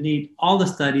and shouldn't eat, all the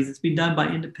studies that's been done by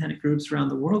independent groups around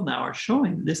the world now are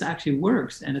showing that this actually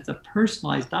works. And it's a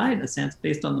personalized diet in a sense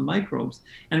based on the microbes,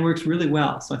 and it works really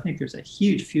well. So I think there's a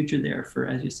huge future there for,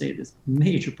 as you say, this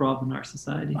major problem in our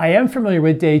society. I am familiar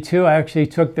with Day2. I actually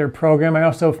took their program. I'm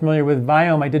also familiar with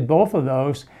Viome. I did both of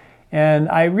those. And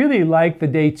I really like the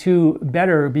Day2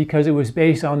 better because it was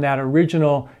based on that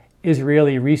original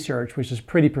Israeli research, which is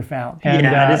pretty profound. And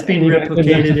it's been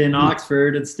replicated in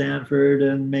Oxford and Stanford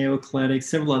and Mayo Clinic,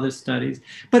 several other studies.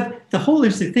 But the whole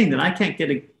interesting thing that I can't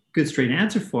get a good straight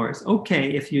answer for is,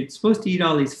 okay, if you're supposed to eat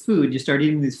all these foods, you start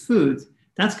eating these foods,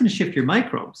 that's going to shift your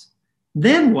microbes.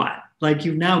 Then what? Like,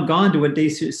 you've now gone to a day,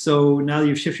 so now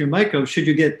you've shifted your microbes. Should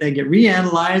you get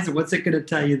reanalyzed? Or what's it going to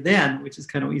tell you then? Which is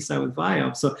kind of what you saw with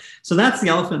Viome. So that's the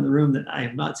elephant in the room that I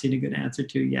have not seen a good answer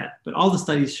to yet. But all the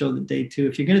studies show that Day2,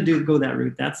 if you're going to go that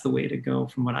route, that's the way to go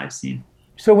from what I've seen.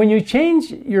 So when you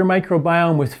change your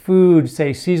microbiome with food,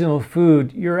 say seasonal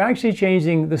food, you're actually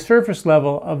changing the surface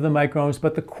level of the microbes,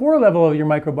 but the core level of your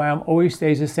microbiome always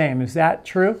stays the same. Is that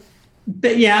true?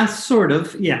 But yeah, sort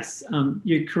of. Yes,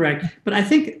 you're correct. But I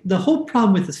think the whole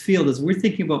problem with this field is we're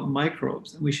thinking about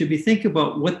microbes, and we should be thinking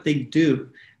about what they do.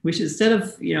 Which, instead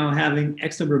of having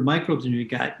X number of microbes in your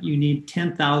gut, you need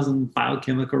 10,000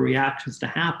 biochemical reactions to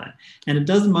happen. And it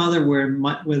doesn't matter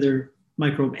whether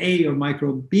microbe A or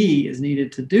microbe B is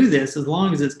needed to do this, as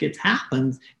long as it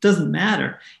happens, it doesn't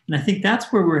matter. And I think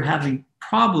that's where we're having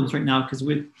problems right now, because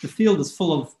the field is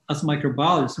full of us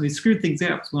microbiologists, and we screw things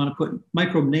up. So we want to put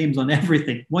microbe names on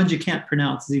everything. Ones you can't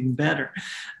pronounce is even better.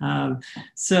 I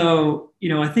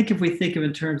think if we think of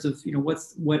in terms of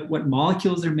what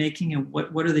molecules they're making and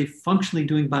what are they functionally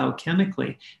doing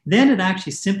biochemically, then it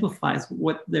actually simplifies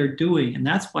what they're doing, and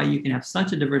that's why you can have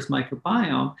such a diverse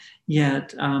microbiome,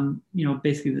 yet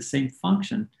basically the same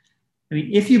function. I mean,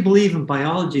 if you believe in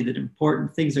biology that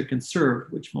important things are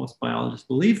conserved, which most biologists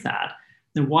believe that,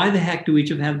 then why the heck do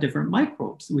each of them have different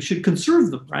microbes? We should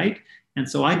conserve them, right? And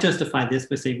so I justify this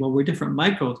by saying, well, we're different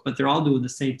microbes, but they're all doing the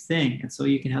same thing. And so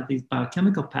you can have these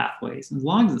biochemical pathways. And as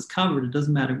long as it's covered, it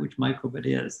doesn't matter which microbe it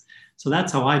is. So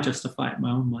that's how I justify it in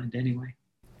my own mind anyway.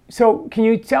 So can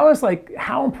you tell us like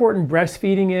how important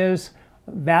breastfeeding is,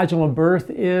 vaginal birth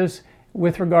is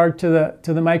with regard to the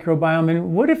microbiome?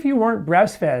 And what if you weren't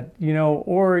breastfed,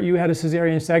 or you had a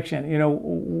cesarean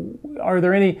section? Are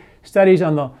there any studies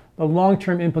on the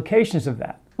long-term implications of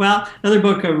that? Well, another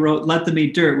book I wrote, Let Them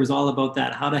Eat Dirt, was all about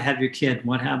that, how to have your kid,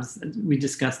 what happens. We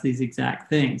discussed these exact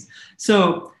things.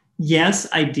 So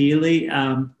yes, ideally,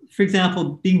 for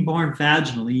example, being born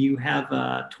vaginally, you have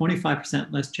a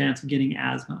 25% less chance of getting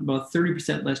asthma, about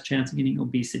 30% less chance of getting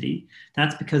obesity.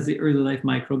 That's because the early life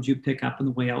microbes you pick up on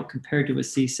the way out compared to a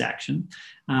C-section.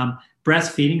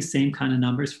 Breastfeeding, same kind of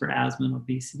numbers for asthma and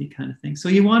obesity kind of thing. So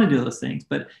you want to do those things,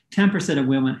 but 10% of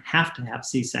women have to have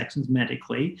C-sections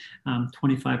medically.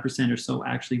 25% or so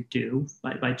actually do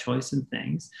by choice and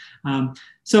things.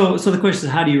 So the question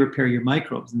is, how do you repair your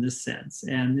microbes in this sense?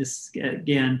 And this,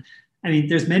 again, I mean,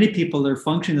 there's many people that are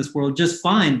functioning in this world just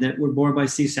fine that were born by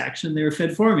C-section. They were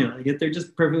fed formula. Yet they're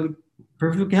just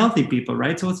perfectly healthy people,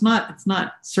 right? So it's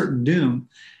not certain doom.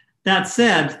 That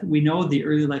said, we know the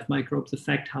early life microbes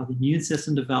affect how the immune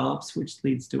system develops, which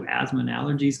leads to asthma and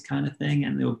allergies kind of thing,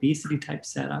 and the obesity type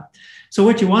setup. So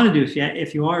what you want to do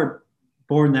if you are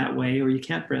born that way or you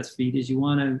can't breastfeed is you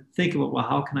want to think about, well,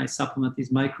 how can I supplement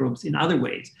these microbes in other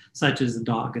ways, such as a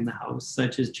dog in the house,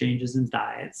 such as changes in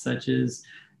diet, such as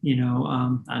I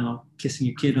don't know, kissing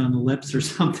your kid on the lips or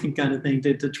something kind of thing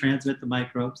to transmit the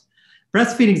microbes.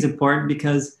 Breastfeeding is important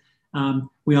because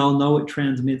we all know it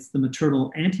transmits the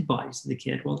maternal antibodies to the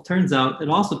kid. Well, it turns out it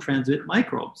also transmits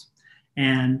microbes.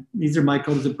 And these are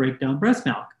microbes that break down breast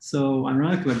milk. So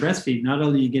ironically, by breastfeeding, not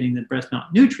only are you getting the breast milk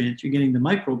nutrients, you're getting the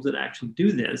microbes that actually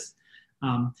do this.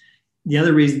 The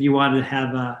other reason you want to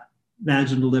have a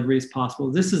vaginal delivery as possible,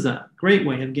 this is a great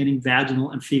way of getting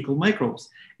vaginal and fecal microbes.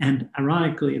 And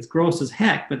ironically, it's gross as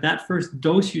heck, but that first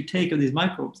dose you take of these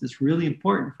microbes is really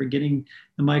important for getting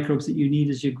the microbes that you need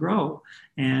as you grow.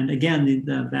 And again,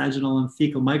 the vaginal and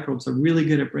fecal microbes are really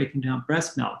good at breaking down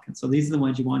breast milk. And so these are the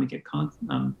ones you want to get.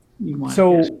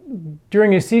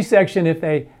 During a C-section, if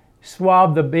they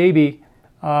swab the baby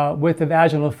with the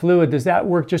vaginal fluid, does that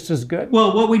work just as good?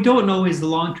 Well, what we don't know is the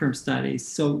long-term studies.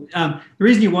 So the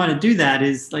reason you want to do that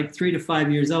is like 3 to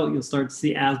 5 years out, you'll start to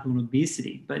see asthma and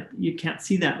obesity, but you can't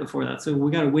see that before that. So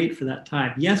we got to wait for that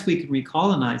time. Yes, we can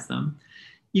recolonize them.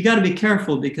 You got to be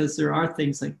careful because there are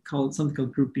things like something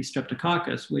called group B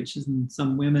streptococcus, which is in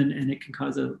some women, and it can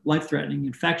cause a life-threatening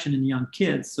infection in young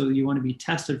kids. So you want to be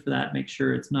tested for that, make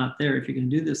sure it's not there if you're going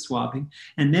to do this swabbing.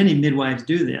 And many midwives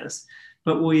do this.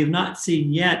 But what we have not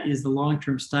seen yet is the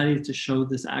long-term studies to show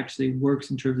this actually works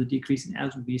in terms of decreasing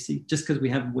asthma obesity, just because we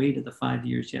haven't waited the 5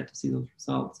 years yet to see those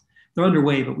results. They're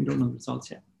underway, but we don't know the results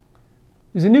yet.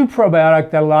 There's a new probiotic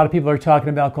that a lot of people are talking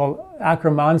about called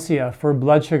Akkermansia for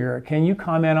blood sugar. Can you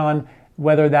comment on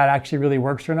whether that actually really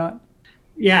works or not?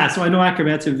 Yeah, so I know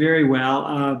Akkermansia very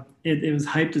well. It was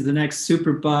hyped as the next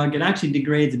superbug. It actually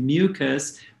degrades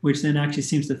mucus, which then actually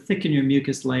seems to thicken your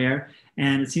mucus layer.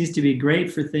 And it seems to be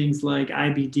great for things like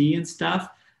IBD and stuff,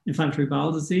 inflammatory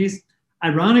bowel disease.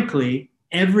 Ironically,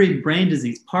 every brain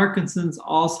disease, Parkinson's,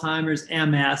 Alzheimer's,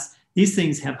 MS, these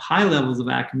things have high levels of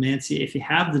Akkermansia if you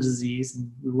have the disease.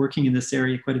 And we're working in this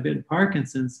area quite a bit in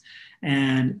Parkinson's,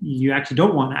 and you actually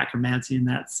don't want Akkermansia in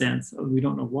that sense. We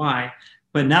don't know why.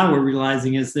 But now we're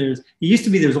realizing it used to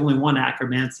be there's only one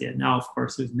Akkermansia. Now, of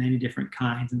course, there's many different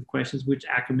kinds. And the question is which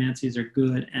Akkermansias are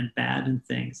good and bad and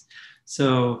things.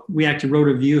 So we actually wrote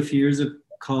a review a few years ago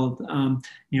called,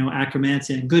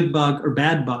 Akkermansia, good bug or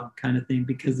bad bug kind of thing,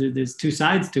 because there's two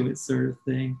sides to it sort of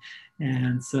thing.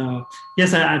 And so,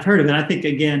 yes, I've heard of it. I think,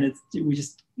 again, we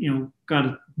just, got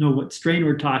to know what strain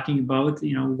we're talking about.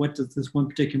 What does this one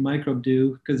particular microbe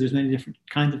do? Because there's many different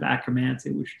kinds of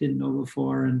Akkermansia, which we didn't know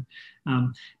before. And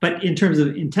but in terms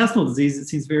of intestinal disease, it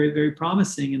seems very, very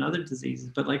promising in other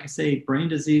diseases. But like I say, brain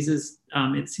diseases,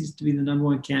 it seems to be the number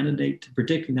one candidate to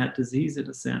predicting that disease in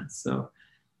a sense. So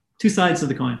two sides of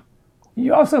the coin.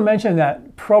 You also mentioned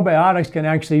that probiotics can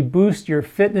actually boost your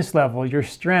fitness level, your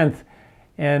strength,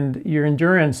 and your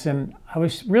endurance. And I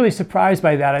was really surprised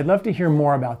by that. I'd love to hear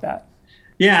more about that.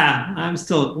 Yeah, I'm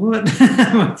still on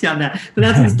that. But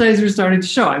that's what the studies were starting to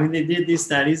show. I mean, they did these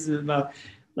studies about,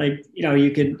 they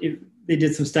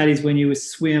did some studies when you would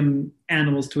swim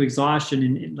animals to exhaustion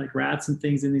in like rats and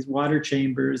things in these water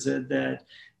chambers that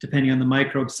depending on the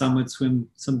microbes, some would swim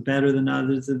some better than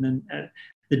others. And then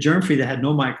the germ-free that had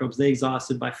no microbes, they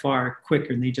exhausted by far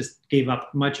quicker, and they just gave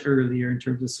up much earlier in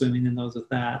terms of swimming than those with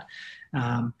that.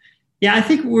 Yeah, I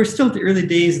think we're still at the early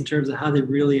days in terms of how they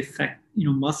really affect,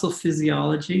 muscle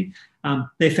physiology.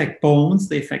 They affect bones,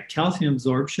 they affect calcium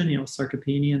absorption,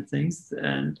 sarcopenia and things.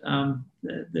 And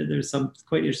there's some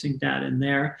quite interesting data in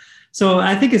there. So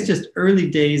I think it's just early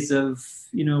days of,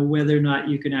 whether or not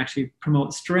you can actually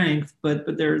promote strength, but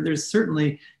there's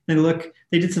certainly,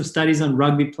 they did some studies on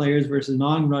rugby players versus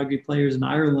non-rugby players in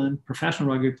Ireland, professional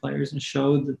rugby players, and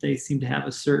showed that they seem to have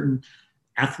a certain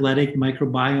athletic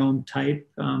microbiome type.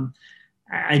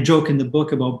 I joke in the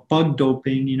book about bug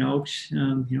doping.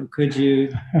 Could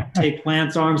you take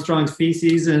Lance Armstrong's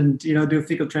feces and do a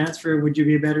fecal transfer? Would you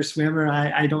be a better swimmer?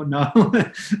 I don't know.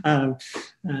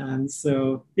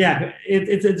 So yeah,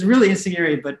 it's a really interesting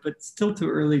area, but still too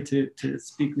early to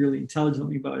speak really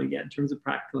intelligently about it yet in terms of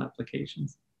practical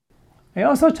applications. I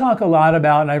also talk a lot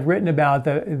about, and I've written about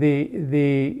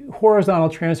the horizontal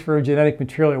transfer of genetic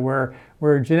material,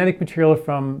 where genetic material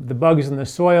from the bugs in the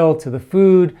soil to the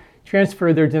food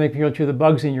transfer their genetic material to the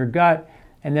bugs in your gut,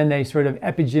 and then they sort of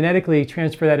epigenetically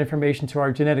transfer that information to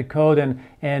our genetic code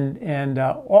and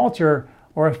alter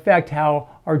or affect how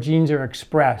our genes are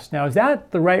expressed. Now, is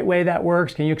that the right way that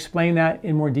works? Can you explain that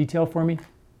in more detail for me?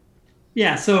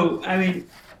 Yeah. So, I mean,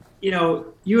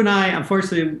 you and I,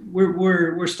 unfortunately,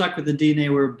 we're stuck with the DNA we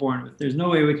were born with. There's no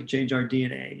way we can change our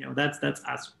DNA. That's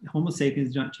us. Homo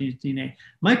sapiens don't change DNA.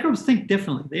 Microbes think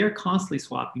differently. They are constantly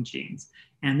swapping genes,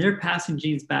 and they're passing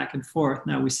genes back and forth.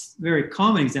 Now, very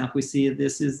common example we see of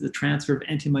this is the transfer of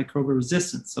antimicrobial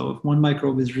resistance. So if one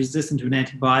microbe is resistant to an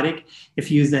antibiotic, if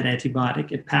you use that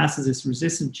antibiotic, it passes this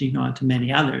resistant gene on to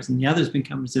many others, and the others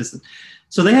become resistant.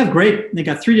 So they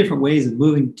got 3 different ways of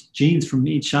moving genes from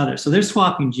each other. So they're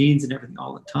swapping genes and everything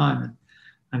all the time. And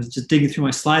I was just digging through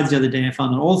my slides the other day, and I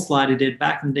found an old slide I did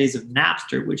back in the days of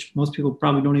Napster, which most people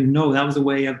probably don't even know. That was a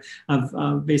way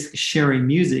of basically sharing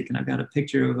music. And I've got a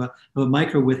picture of a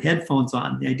microbe with headphones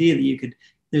on. The idea that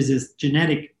there's this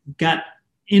genetic gut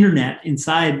internet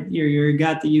inside your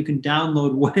gut that you can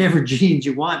download whatever genes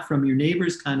you want from your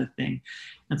neighbors, kind of thing.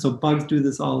 And so bugs do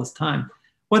this all this time.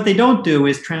 What they don't do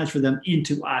is transfer them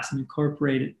into us and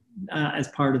incorporate it as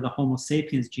part of the Homo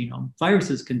sapiens genome.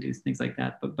 Viruses can do things like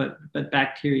that, but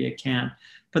bacteria can't.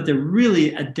 But they're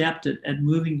really adept at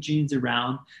moving genes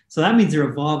around. So that means they're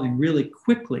evolving really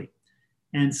quickly.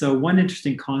 And so one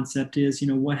interesting concept is,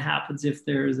 what happens if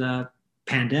there's a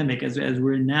pandemic, as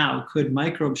we're in now? Could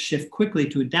microbes shift quickly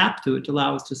to adapt to it to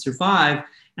allow us to survive?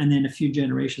 And then a few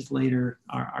generations later,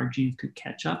 our genes could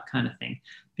catch up, kind of thing,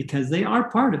 because they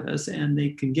are part of us and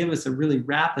they can give us a really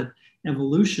rapid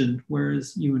evolution.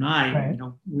 Whereas you and I, right,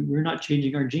 we're not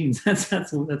changing our genes.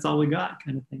 That's all we got,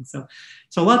 kind of thing. So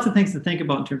lots of things to think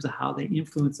about in terms of how they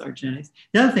influence our genetics.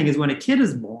 The other thing is when a kid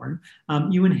is born,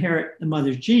 you inherit the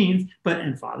mother's genes,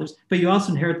 and fathers, but you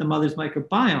also inherit the mother's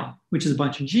microbiome, which is a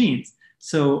bunch of genes.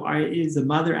 So is the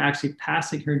mother actually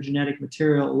passing her genetic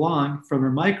material along from her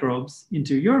microbes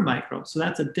into your microbes? So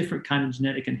that's a different kind of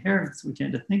genetic inheritance we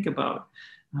tend to think about.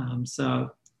 So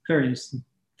very interesting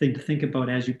thing to think about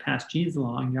as you pass genes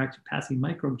along. You're actually passing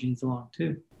microbe genes along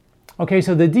too. Okay,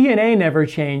 so the DNA never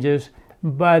changes,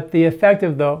 but the effect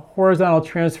of the horizontal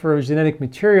transfer of genetic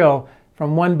material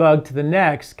from one bug to the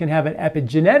next can have an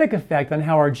epigenetic effect on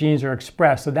how our genes are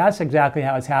expressed. So that's exactly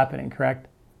how it's happening, correct?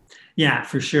 Yeah,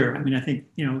 for sure. I mean, I think,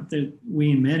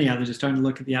 we and many others are starting to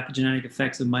look at the epigenetic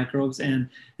effects of microbes and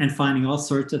finding all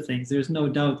sorts of things. There's no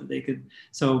doubt that they could.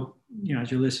 So,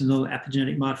 as you're listening to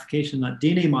epigenetic modifications, not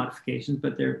DNA modifications,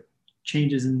 but they're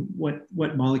changes in what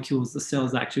molecules the cell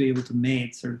is actually able to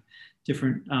make, sort of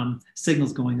different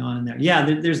signals going on in there. Yeah,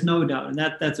 there's no doubt. And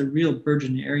that's a real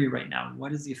burgeoning area right now.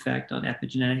 What is the effect on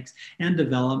epigenetics and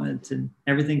development and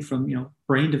everything from,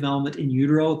 brain development in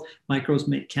utero? Microbes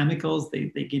make chemicals. They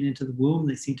get into the womb.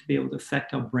 They seem to be able to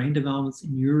affect how brain develops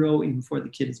in utero even before the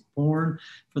kid is born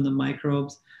from the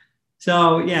microbes.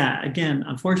 So yeah, again,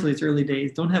 unfortunately, it's early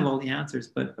days. Don't have all the answers,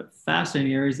 but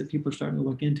fascinating areas that people are starting to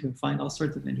look into and find all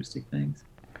sorts of interesting things.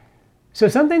 So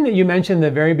something that you mentioned at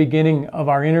the very beginning of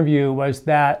our interview was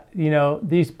that,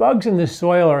 these bugs in the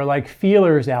soil are like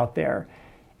feelers out there,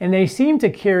 and they seem to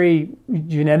carry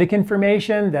genetic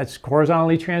information that's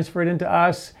horizontally transferred into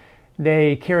us.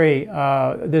 They carry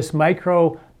this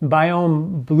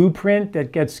microbiome blueprint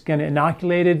that gets kind of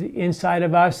inoculated inside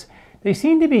of us. They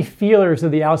seem to be feelers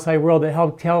of the outside world that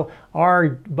help tell our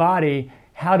body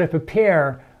how to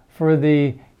prepare for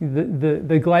the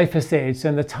glyphosates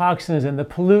and the toxins and the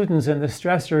pollutants and the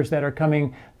stressors that are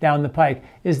coming down the pike.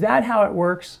 Is that how it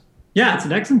works? Yeah, it's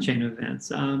an excellent chain of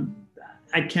events.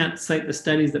 I can't cite the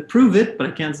studies that prove it, but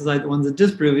I can't cite the ones that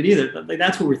disprove it either. But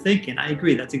that's what we're thinking. I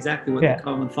agree. That's exactly what the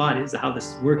common thought is, how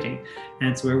this is working.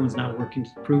 And so everyone's not working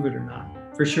to prove it or not.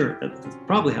 For sure. That's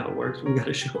probably how it works. We've got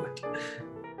to show it.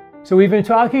 So we've been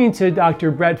talking to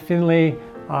Dr. Brett Finlay.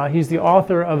 He's the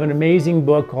author of an amazing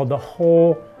book called The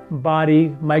Whole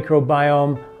Body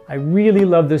Microbiome. I really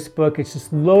love this book. It's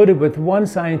just loaded with one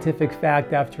scientific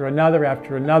fact after another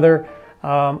after another.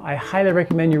 I highly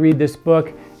recommend you read this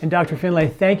book. And Dr. Finlay,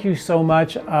 thank you so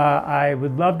much. I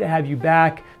would love to have you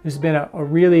back. This has been a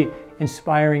really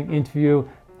inspiring interview.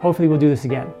 Hopefully we'll do this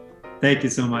again. Thank you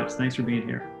so much. Thanks for being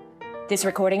here. This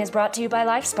recording is brought to you by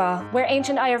LifeSpa, where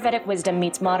ancient Ayurvedic wisdom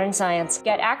meets modern science.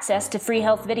 Get access to free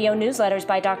health video newsletters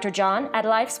by Dr. John at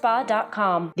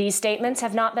lifespa.com. These statements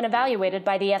have not been evaluated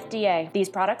by the FDA. These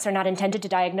products are not intended to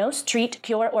diagnose, treat,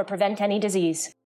 cure, or prevent any disease.